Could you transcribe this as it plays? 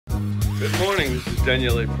Good morning, this is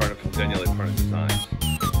Daniel A. Parna from Daniel A. Parna Designs.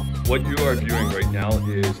 What you are viewing right now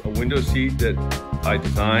is a window seat that I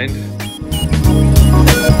designed.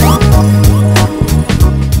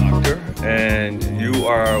 And you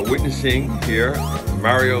are witnessing here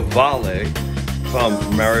Mario Valle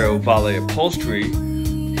from Mario Valle Upholstery.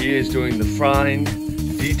 He is doing the fine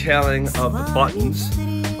detailing of the buttons,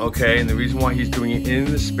 okay? And the reason why he's doing it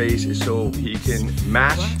in the space is so he can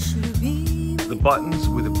match the buttons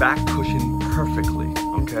with the back cushion perfectly,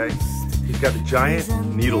 okay? He's got a giant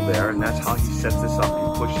needle there, and that's how he sets this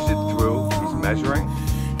up. He pushes it through, he's measuring,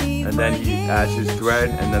 and then he adds his thread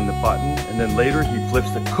and then the button, and then later he flips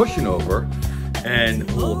the cushion over and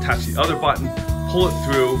will attach the other button, pull it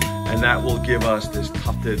through, and that will give us this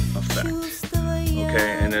tufted effect,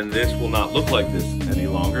 okay? And then this will not look like this any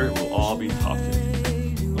longer, it will all be tufted.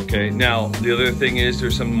 Okay, now the other thing is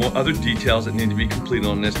there's some more other details that need to be completed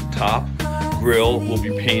on this. The top grill will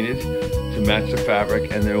be painted to match the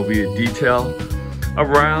fabric, and there will be a detail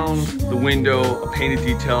around the window, a painted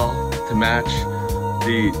detail to match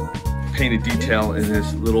the painted detail in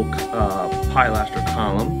this little pilaster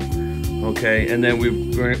column. Okay, and then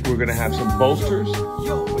we're gonna have some bolsters,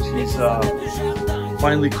 which he's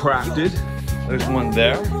finally crafted. There's one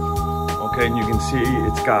there. Okay, and you can see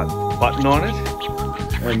it's got a button on it.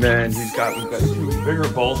 And then we've got two bigger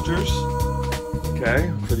bolsters,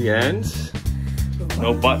 okay, for the ends.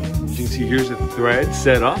 No button. As you can see, here's a thread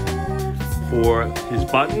set up for his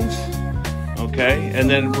buttons, okay. And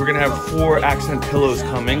then we're gonna have 4 accent pillows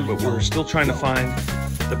coming, but we're still trying to find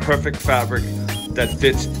the perfect fabric that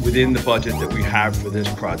fits within the budget that we have for this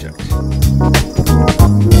project.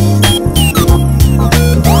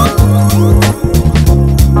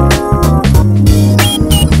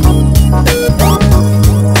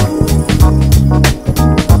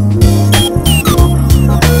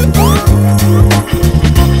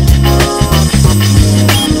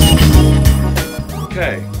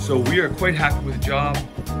 So we are quite happy with the job.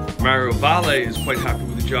 Mario Valle is quite happy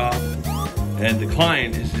with the job. And the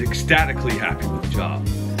client is ecstatically happy with the job.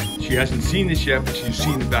 She hasn't seen this yet, but she's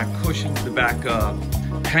seen the back cushion, the back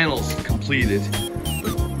panels completed.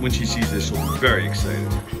 But when she sees this, she'll be very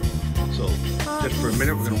excited. So just for a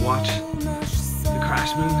minute, we're gonna watch the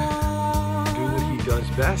craftsman do what he does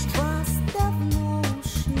best. As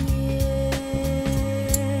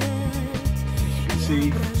you can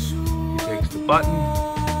see, he takes the button,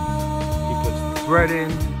 thread in,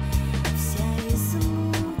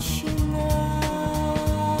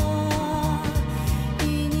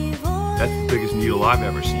 that's the biggest needle I've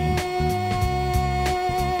ever seen.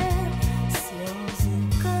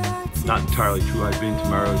 Not entirely true. I've been to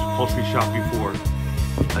Mario's upholstery shop before.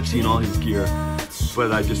 I've seen all his gear,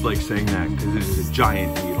 but I just like saying that because this is a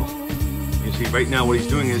giant needle. You see, right now what he's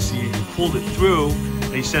doing is he pulled it through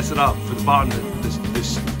and he sets it up for the bottom of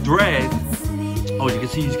this thread. Oh, you can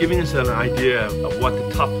see he's giving us an idea of what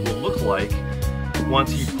the tuft will look like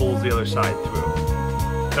once he pulls the other side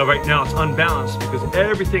through. Now right now it's unbalanced because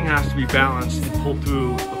everything has to be balanced and pulled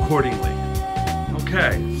through accordingly.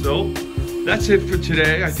 Okay, so that's it for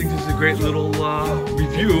today. I think this is a great little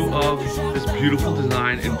review of this beautiful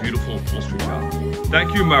design and beautiful upholstery job.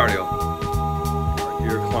 Thank you, Mario.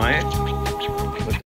 Your client.